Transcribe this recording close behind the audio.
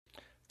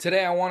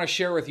Today, I want to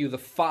share with you the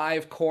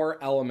 5 core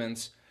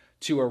elements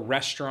to a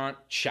restaurant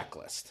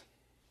checklist.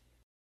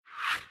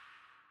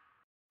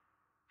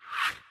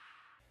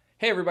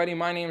 Hey everybody,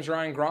 my name is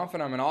Ryan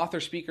Gromfin. I'm an author,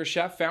 speaker,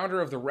 chef, founder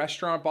of the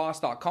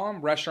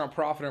restaurantboss.com,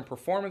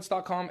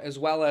 restaurantprofitandperformance.com, as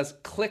well as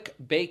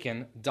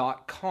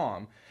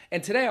clickbacon.com.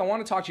 And today I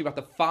want to talk to you about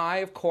the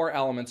 5 core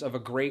elements of a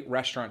great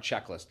restaurant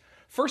checklist.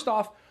 First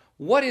off,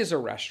 what is a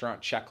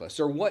restaurant checklist,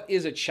 or what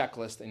is a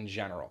checklist in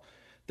general?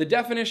 The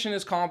definition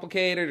is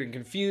complicated and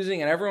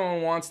confusing, and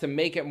everyone wants to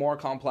make it more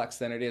complex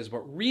than it is,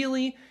 but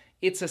really,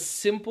 it's a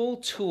simple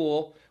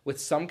tool with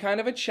some kind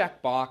of a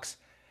checkbox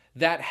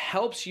that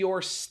helps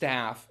your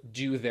staff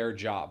do their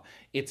job.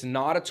 It's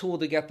not a tool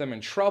to get them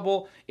in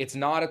trouble. It's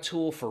not a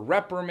tool for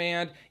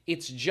reprimand.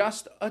 It's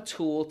just a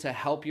tool to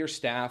help your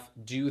staff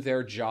do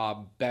their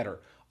job better.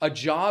 A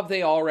job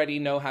they already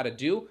know how to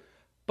do,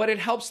 but it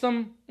helps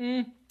them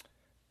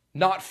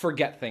not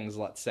forget things,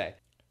 let's say.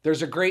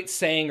 There's a great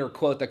saying or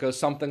quote that goes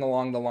something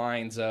along the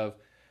lines of,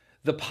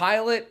 the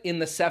pilot in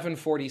the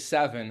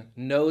 747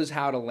 knows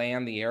how to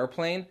land the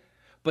airplane,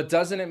 but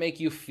doesn't it make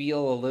you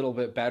feel a little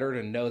bit better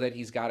to know that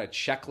he's got a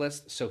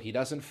checklist so he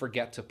doesn't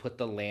forget to put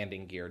the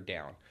landing gear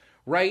down,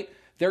 right?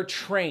 They're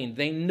trained.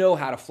 They know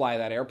how to fly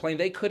that airplane.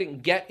 They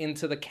couldn't get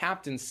into the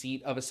captain's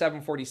seat of a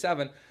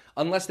 747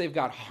 unless they've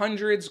got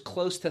hundreds,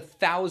 close to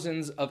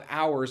thousands of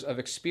hours of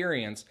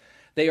experience.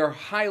 They are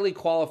highly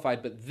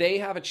qualified, but they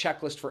have a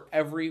checklist for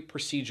every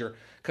procedure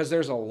because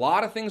there's a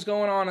lot of things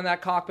going on in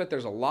that cockpit.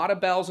 There's a lot of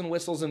bells and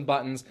whistles and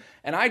buttons,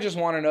 and I just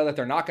want to know that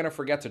they're not going to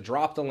forget to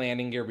drop the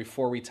landing gear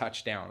before we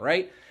touch down,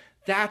 right?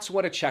 That's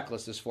what a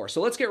checklist is for.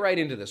 So let's get right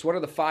into this. What are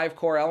the 5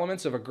 core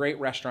elements of a great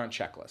restaurant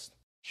checklist?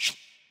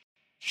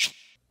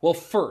 Well,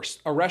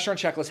 first, a restaurant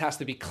checklist has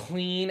to be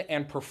clean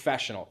and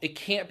professional. It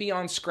can't be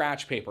on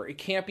scratch paper. It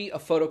can't be a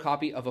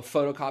photocopy of a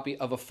photocopy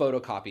of a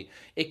photocopy.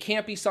 It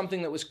can't be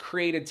something that was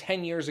created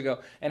 10 years ago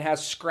and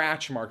has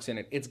scratch marks in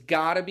it. It's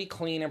got to be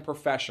clean and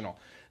professional.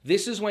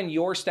 This is when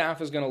your staff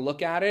is going to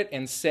look at it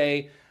and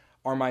say,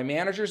 are my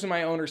managers and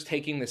my owners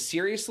taking this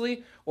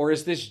seriously, or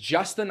is this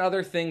just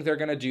another thing they're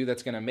going to do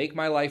that's going to make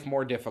my life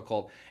more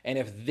difficult? And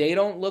if they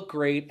don't look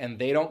great and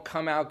they don't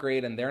come out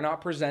great and they're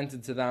not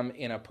presented to them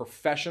in a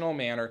professional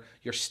manner,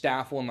 your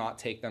staff will not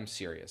take them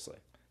seriously.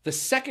 The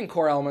second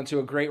core element to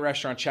a great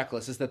restaurant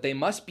checklist is that they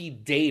must be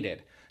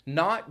dated,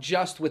 not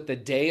just with the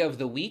day of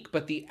the week,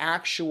 but the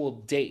actual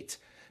date.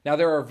 Now,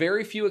 there are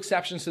very few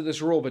exceptions to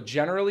this rule, but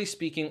generally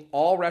speaking,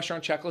 all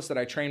restaurant checklists that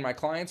I train my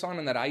clients on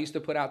and that I used to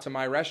put out to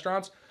my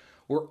restaurants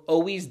were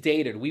always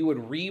dated. We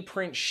would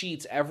reprint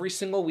sheets every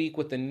single week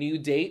with the new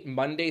date,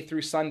 Monday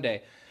through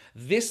Sunday.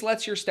 This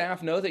lets your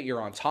staff know that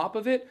you're on top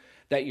of it,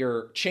 that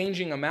you're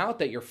changing them out,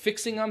 that you're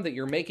fixing them, that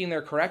you're making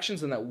their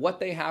corrections, and that what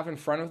they have in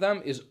front of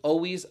them is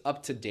always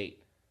up to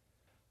date.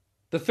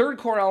 The third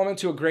core element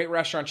to a great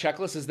restaurant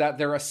checklist is that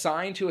they're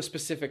assigned to a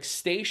specific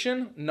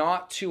station,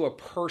 not to a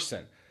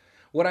person.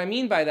 What I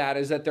mean by that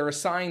is that they're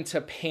assigned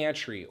to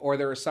pantry, or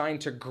they're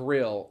assigned to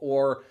grill,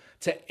 or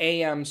to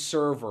AM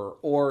server,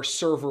 or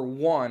server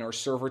 1, or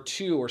server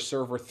 2, or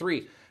server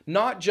 3.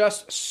 Not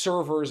just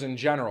servers in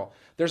general.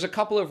 There's a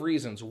couple of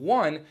reasons.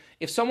 One,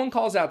 if someone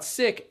calls out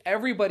sick,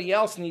 everybody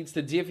else needs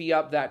to divvy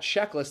up that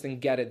checklist and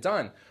get it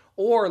done.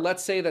 Or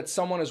let's say that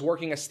someone is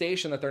working a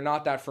station that they're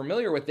not that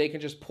familiar with, they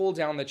can just pull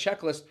down the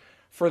checklist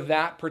for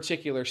that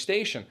particular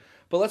station.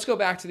 But let's go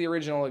back to the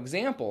original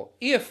example.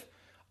 If,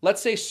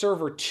 let's say,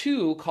 server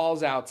 2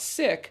 calls out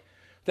sick,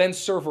 then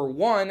server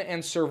 1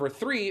 and server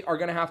 3 are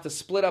going to have to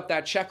split up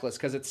that checklist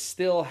because it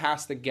still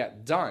has to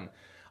get done.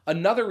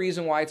 Another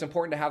reason why it's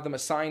important to have them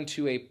assigned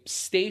to a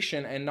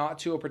station and not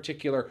to a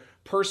particular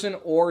person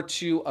or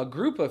to a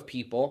group of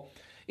people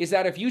is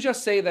that if you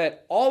just say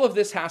that all of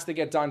this has to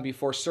get done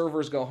before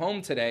servers go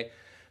home today,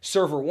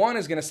 server 1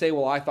 is going to say,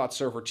 well, I thought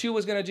server 2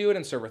 was going to do it,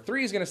 and server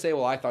 3 is going to say,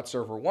 well, I thought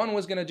server 1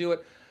 was going to do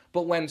it.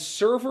 But when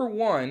server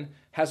 1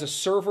 has a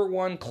server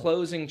 1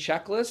 closing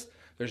checklist,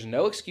 there's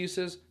no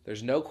excuses,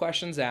 there's no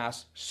questions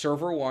asked.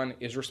 Server 1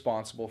 is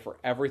responsible for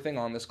everything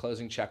on this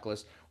closing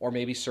checklist, or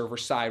maybe server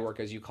side work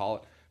as you call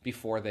it,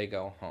 before they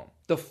go home.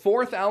 The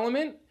fourth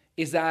element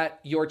is that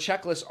your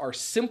checklists are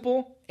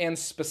simple and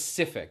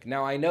specific.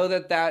 Now, I know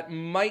that that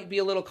might be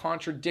a little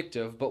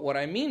contradictory, but what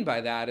I mean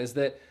by that is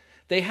that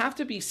they have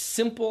to be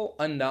simple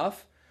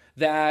enough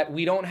that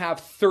we don't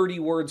have 30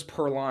 words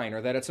per line,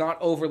 or that it's not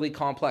overly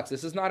complex.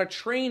 This is not a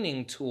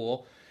training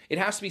tool. It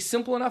has to be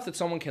simple enough that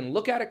someone can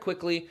look at it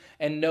quickly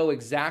and know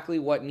exactly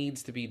what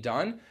needs to be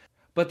done.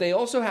 But they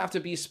also have to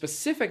be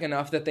specific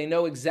enough that they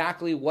know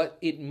exactly what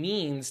it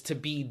means to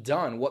be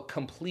done, what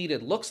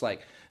completed looks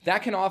like.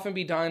 That can often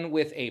be done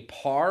with a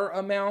par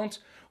amount,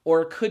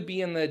 or it could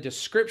be in the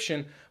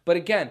description. But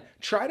again,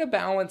 try to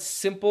balance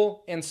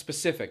simple and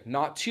specific.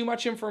 Not too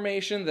much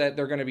information that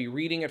they're going to be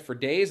reading it for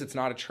days. It's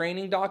not a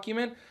training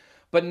document,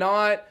 but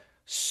not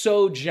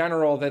so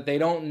general that they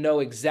don't know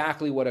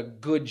exactly what a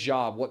good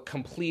job, what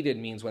completed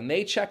means. When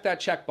they check that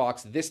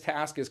checkbox, this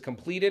task is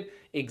completed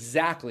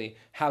exactly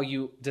how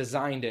you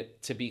designed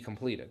it to be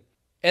completed.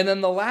 And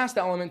then the last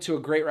element to a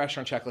great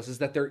restaurant checklist is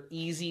that they're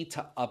easy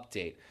to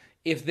update.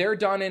 If they're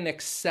done in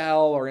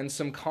Excel or in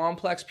some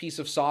complex piece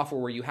of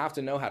software where you have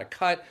to know how to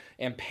cut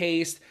and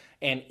paste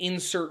and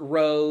insert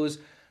rows,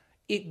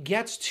 it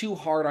gets too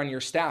hard on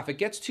your staff. It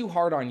gets too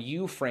hard on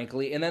you,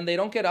 frankly, and then they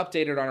don't get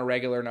updated on a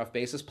regular enough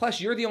basis.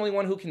 Plus, you're the only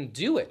one who can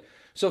do it.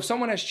 So if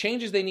someone has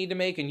changes they need to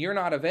make and you're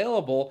not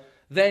available,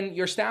 then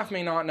your staff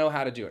may not know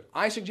how to do it.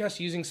 I suggest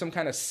using some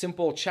kind of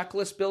simple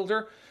checklist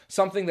builder,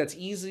 something that's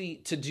easy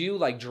to do,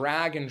 like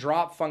drag and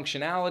drop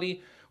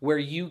functionality, where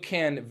you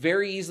can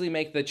very easily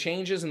make the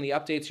changes and the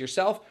updates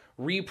yourself,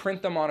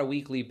 reprint them on a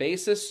weekly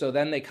basis, so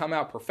then they come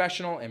out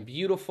professional and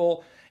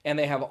beautiful, and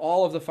they have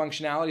all of the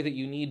functionality that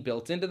you need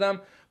built into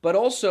them. But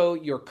also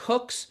your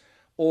cooks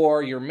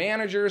or your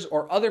managers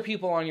or other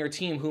people on your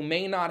team who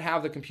may not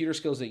have the computer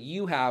skills that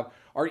you have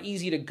are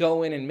easy to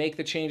go in and make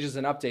the changes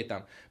and update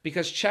them.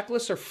 Because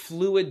checklists are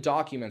fluid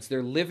documents.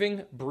 They're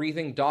living,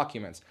 breathing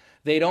documents.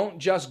 They don't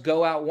just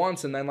go out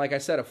once and then, like I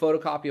said, a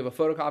photocopy of a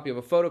photocopy of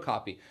a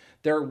photocopy.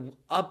 They're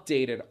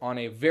updated on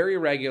a very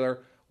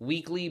regular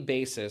weekly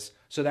basis,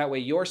 so that way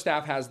your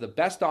staff has the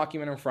best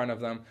document in front of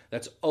them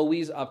that's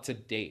always up to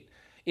date.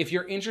 If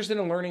you're interested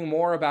in learning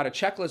more about a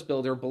checklist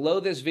builder,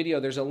 below this video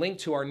there's a link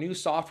to our new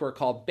software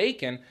called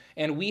Bacon,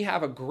 and we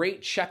have a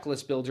great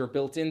checklist builder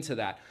built into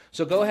that.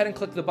 So go ahead and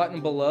click the button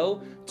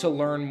below to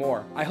learn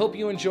more. I hope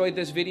you enjoyed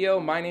this video.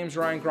 My name's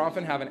Ryan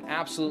Gromfin. Have an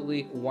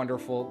absolutely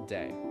wonderful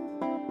day.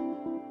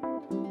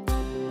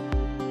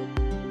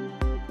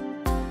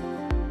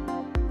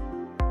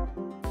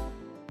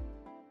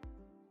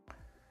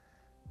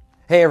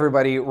 Hey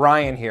everybody,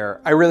 Ryan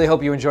here. I really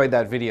hope you enjoyed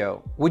that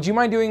video. Would you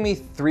mind doing me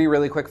 3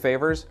 really quick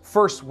favors?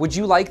 First, would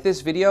you like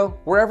this video?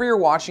 Wherever you're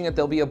watching it,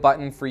 there'll be a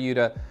button for you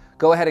to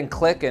go ahead and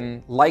click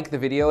and like the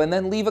video and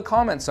then leave a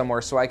comment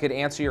somewhere so I could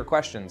answer your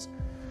questions.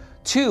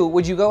 2,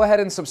 would you go ahead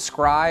and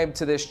subscribe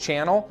to this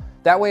channel?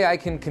 That way I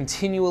can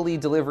continually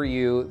deliver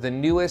you the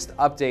newest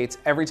updates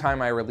every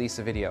time I release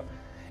a video.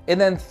 And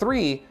then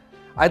 3,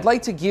 I'd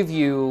like to give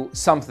you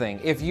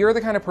something. If you're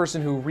the kind of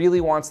person who really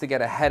wants to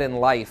get ahead in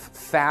life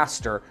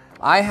faster,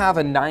 I have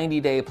a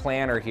 90-day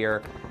planner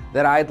here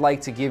that I'd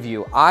like to give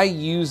you. I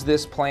use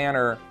this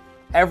planner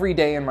every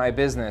day in my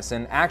business,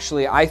 and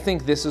actually I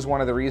think this is one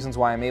of the reasons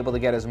why I'm able to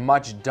get as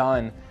much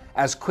done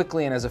as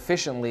quickly and as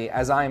efficiently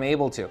as I'm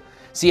able to.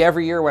 See,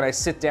 every year when I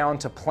sit down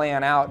to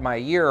plan out my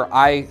year,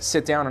 I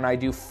sit down and I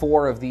do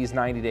 4 of these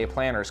 90-day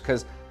planners,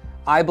 because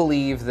I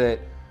believe that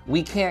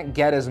we can't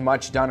get as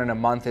much done in a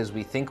month as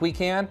we think we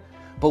can,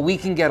 but we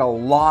can get a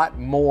lot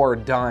more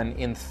done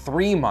in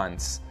 3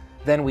 months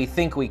than we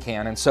think we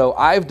can. And so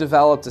I've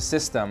developed a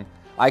system,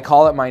 I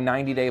call it my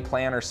 90-day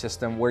planner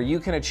system, where you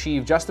can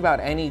achieve just about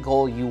any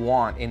goal you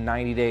want in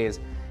 90 days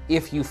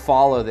if you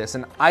follow this.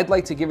 And I'd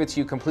like to give it to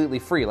you completely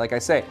free. Like I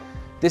say,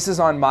 this is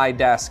on my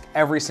desk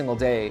every single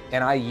day,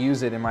 and I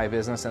use it in my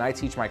business, and I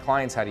teach my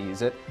clients how to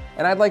use it,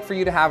 and I'd like for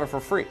you to have it for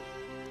free.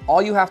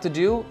 All you have to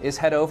do is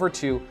head over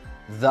to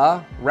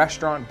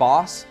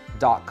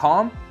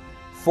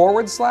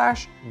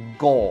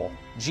therestaurantboss.com/goal,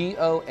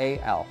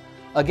 G-O-A-L.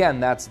 Again,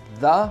 that's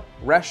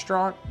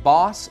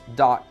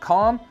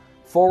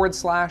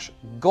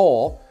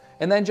therestaurantboss.com/goal,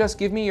 and then just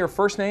give me your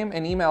first name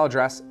and email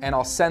address and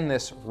I'll send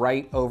this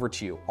right over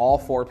to you, all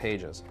 4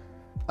 pages.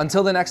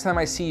 Until the next time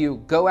I see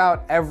you, go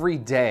out every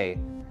day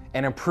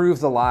and improve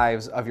the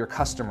lives of your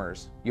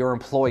customers, your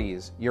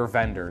employees, your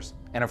vendors,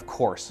 and of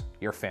course,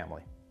 your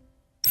family.